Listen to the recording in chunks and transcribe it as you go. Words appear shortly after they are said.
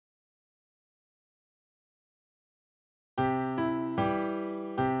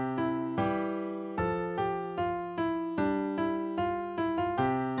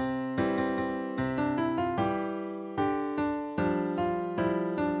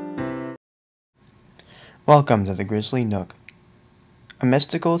Welcome to the Grizzly Nook, a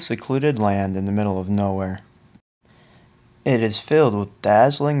mystical, secluded land in the middle of nowhere. It is filled with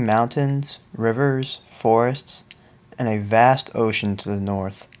dazzling mountains, rivers, forests, and a vast ocean to the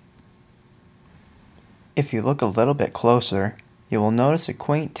north. If you look a little bit closer, you will notice a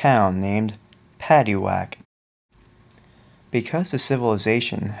quaint town named Paddywhack. Because the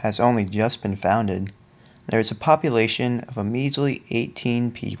civilization has only just been founded, there is a population of a measly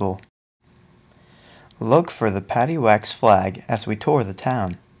 18 people. Look for the Paddywhack's flag as we tour the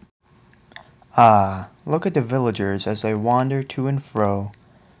town. Look at the villagers as they wander to and fro.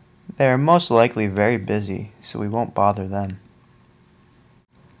 They are most likely very busy, so we won't bother them.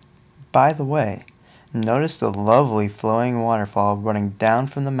 By the way, notice the lovely flowing waterfall running down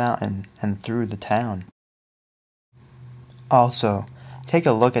from the mountain and through the town. Also, take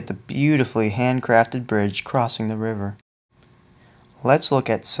a look at the beautifully handcrafted bridge crossing the river. Let's look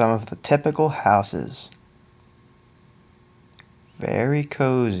at some of the typical houses. Very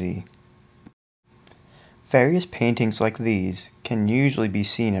cozy. Various paintings like these can usually be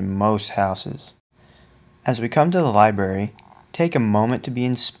seen in most houses. As we come to the library, take a moment to be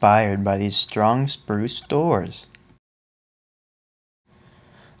inspired by these strong spruce doors.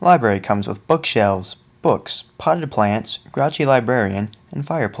 Library comes with bookshelves, books, potted plants, grouchy librarian, and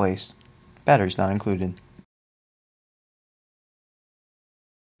fireplace. Batteries not included.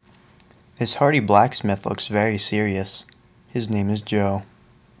 This hardy blacksmith looks very serious. His name is Joe.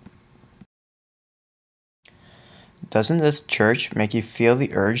 Doesn't this church make you feel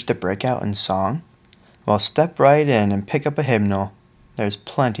the urge to break out in song? Well, step right in and pick up a hymnal. There's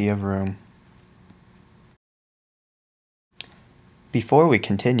plenty of room. Before we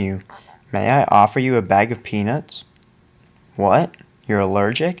continue, may I offer you a bag of peanuts? What? You're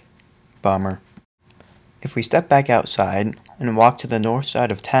allergic? Bummer. If we step back outside and walk to the north side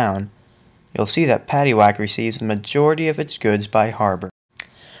of town, you'll see that Paddywhack receives the majority of its goods by harbor.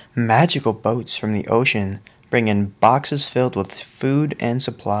 Magical boats from the ocean bring in boxes filled with food and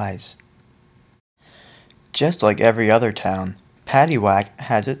supplies. Just like every other town, Paddywhack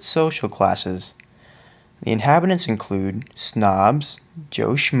has its social classes. The inhabitants include snobs,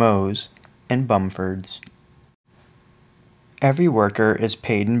 Joe Schmoes, and bumfords. Every worker is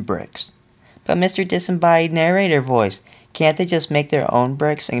paid in bricks. But Mr. Disembodied Narrator Voice, can't they just make their own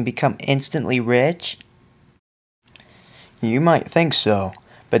bricks and become instantly rich? You might think so,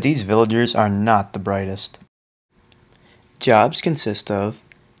 but these villagers are not the brightest. Jobs consist of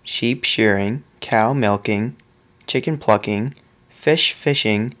sheep shearing, cow milking, chicken plucking, fish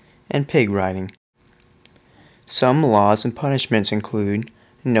fishing, and pig riding. Some laws and punishments include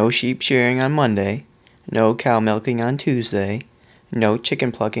no sheep shearing on Monday, no cow milking on Tuesday, no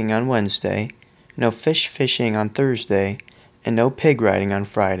chicken plucking on Wednesday, no fish fishing on Thursday, and no pig riding on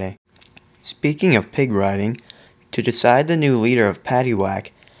Friday. Speaking of pig riding, to decide the new leader of Paddywhack,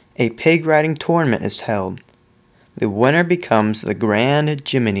 a pig riding tournament is held. The winner becomes the Grand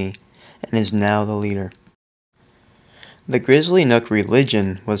Jiminy and is now the leader. The Grizzly Nook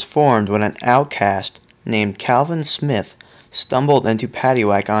religion was formed when an outcast named Calvin Smith stumbled into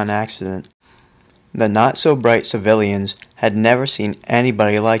Paddywhack on accident. The not-so-bright civilians had never seen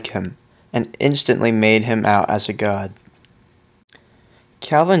anybody like him, and instantly made him out as a god.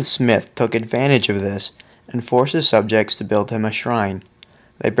 Calvin Smith took advantage of this and forced his subjects to build him a shrine.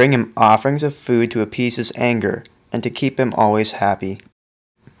 They bring him offerings of food to appease his anger and to keep him always happy.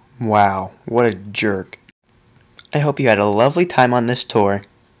 Wow, what a jerk. I hope you had a lovely time on this tour.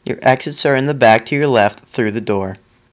 Your exits are in the back to your left through the door.